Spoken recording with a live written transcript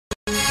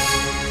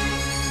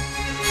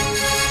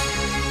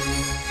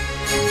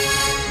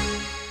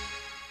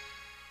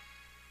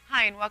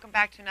Hi, and welcome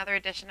back to another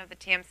edition of the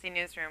TMC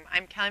Newsroom.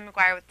 I'm Kelly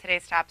McGuire with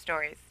today's top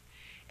stories.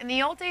 In the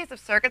old days of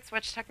circuit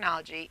switch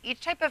technology,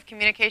 each type of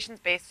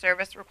communications-based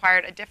service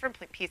required a different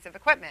piece of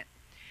equipment.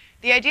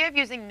 The idea of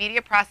using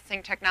media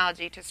processing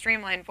technology to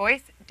streamline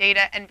voice,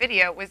 data, and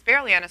video was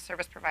barely on a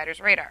service provider's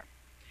radar.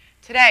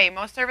 Today,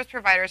 most service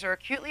providers are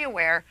acutely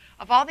aware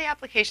of all the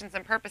applications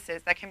and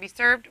purposes that can be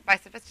served by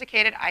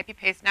sophisticated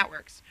IP-based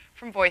networks,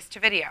 from voice to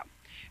video.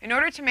 In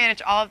order to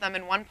manage all of them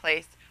in one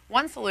place,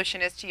 one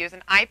solution is to use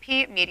an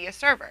IP media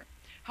server.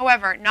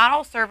 However, not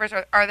all servers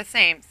are the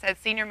same, said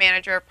Senior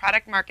Manager of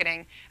Product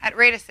Marketing at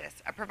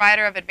RadiSys, a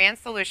provider of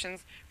advanced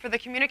solutions for the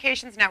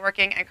communications,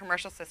 networking, and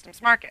commercial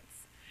systems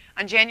markets.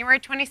 On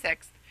January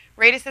 26th,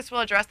 RadiSys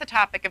will address the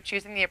topic of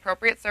choosing the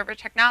appropriate server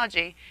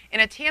technology in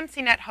a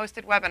TMC Net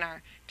hosted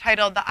webinar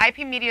titled The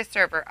IP Media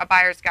Server, A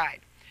Buyer's Guide.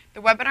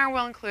 The webinar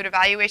will include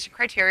evaluation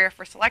criteria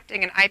for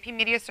selecting an IP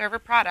media server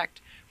product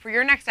for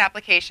your next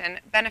application,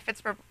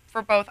 benefits for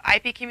both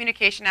IP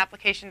communication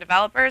application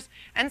developers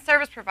and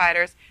service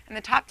providers, and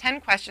the top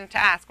 10 questions to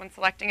ask when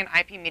selecting an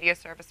IP media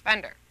service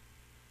vendor.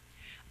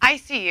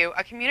 icyou,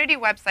 a community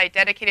website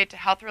dedicated to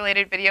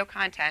health-related video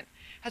content,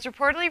 has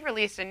reportedly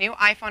released a new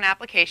iPhone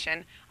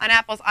application on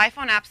Apple's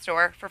iPhone App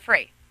Store for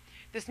free.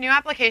 This new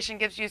application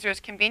gives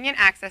users convenient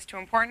access to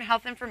important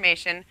health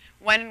information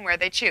when and where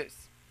they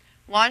choose.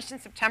 Launched in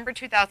September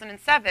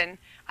 2007,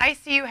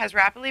 icyou has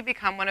rapidly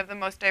become one of the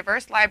most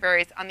diverse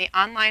libraries on the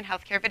online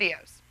healthcare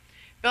videos.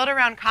 Built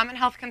around common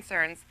health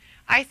concerns,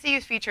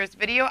 icyou features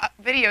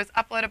videos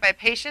uploaded by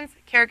patients,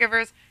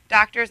 caregivers,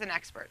 doctors, and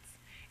experts.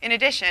 In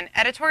addition,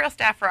 editorial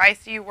staff for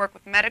icyou work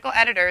with medical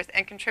editors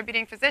and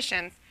contributing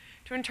physicians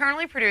to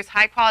internally produce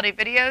high-quality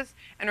videos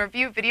and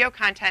review video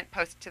content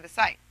posted to the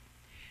site.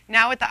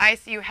 Now with the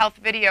icyou Health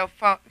Video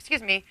for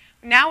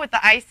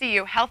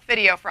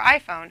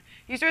iPhone,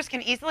 users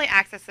can easily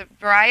access a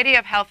variety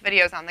of health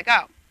videos on the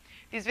go.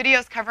 These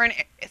videos cover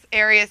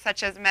areas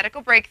such as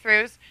medical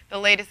breakthroughs, the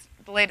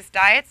latest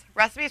diets,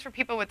 recipes for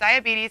people with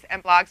diabetes,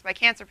 and blogs by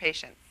cancer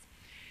patients.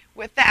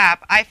 With the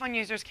app, iPhone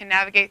users can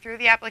navigate through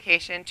the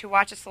application to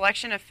watch a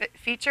selection of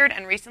featured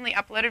and recently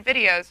uploaded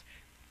videos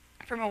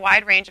from a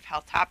wide range of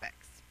health topics.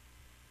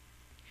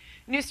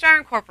 Neustar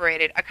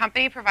Incorporated, a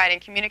company providing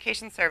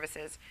communication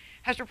services,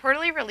 has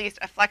reportedly released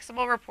a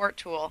flexible report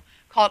tool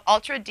called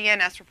Ultra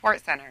DNS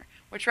Report Center,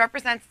 which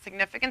represents a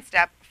significant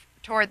step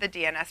toward the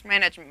DNS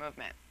management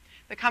movement.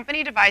 The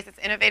company devised its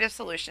innovative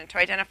solution to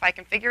identify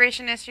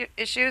configuration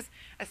issues,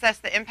 assess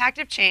the impact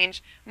of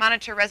change,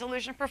 monitor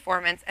resolution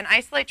performance, and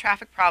isolate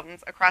traffic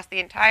problems across the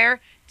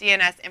entire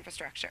DNS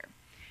infrastructure.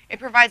 It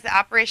provides the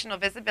operational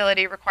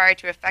visibility required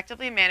to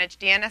effectively manage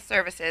DNS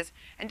services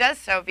and does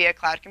so via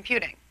cloud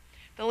computing.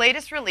 The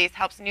latest release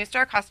helps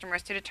Neustar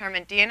customers to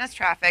determine DNS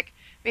traffic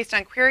based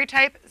on query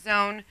type,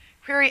 zone,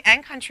 query,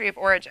 and country of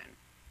origin.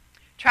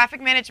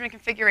 Traffic management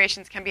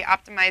configurations can be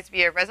optimized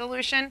via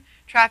resolution,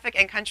 traffic,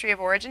 and country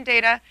of origin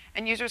data,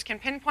 and users can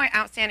pinpoint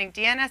outstanding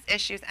DNS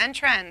issues and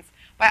trends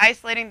by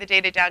isolating the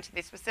data down to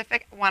the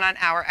specific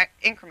one-on-hour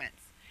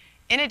increments.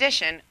 In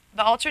addition,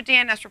 the Ultra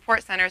DNS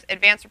Report Center's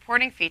advanced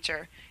reporting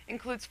feature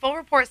includes full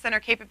report center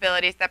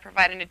capabilities that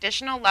provide an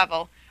additional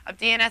level of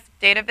DNS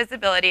data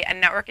visibility and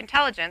network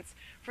intelligence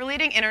for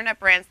leading internet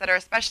brands that are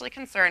especially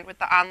concerned with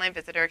the online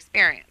visitor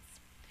experience.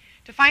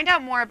 To find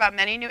out more about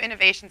many new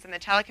innovations in the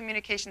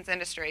telecommunications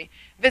industry,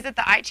 visit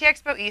the IT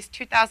Expo East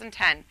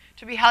 2010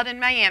 to be held in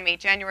Miami,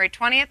 January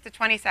 20th to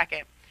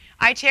 22nd.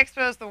 IT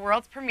Expo is the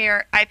world's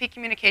premier IP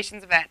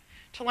communications event.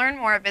 To learn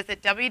more,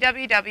 visit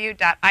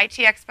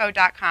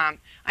www.itexpo.com.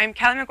 I'm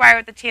Kelly McGuire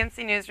with the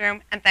TMC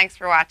Newsroom, and thanks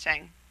for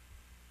watching.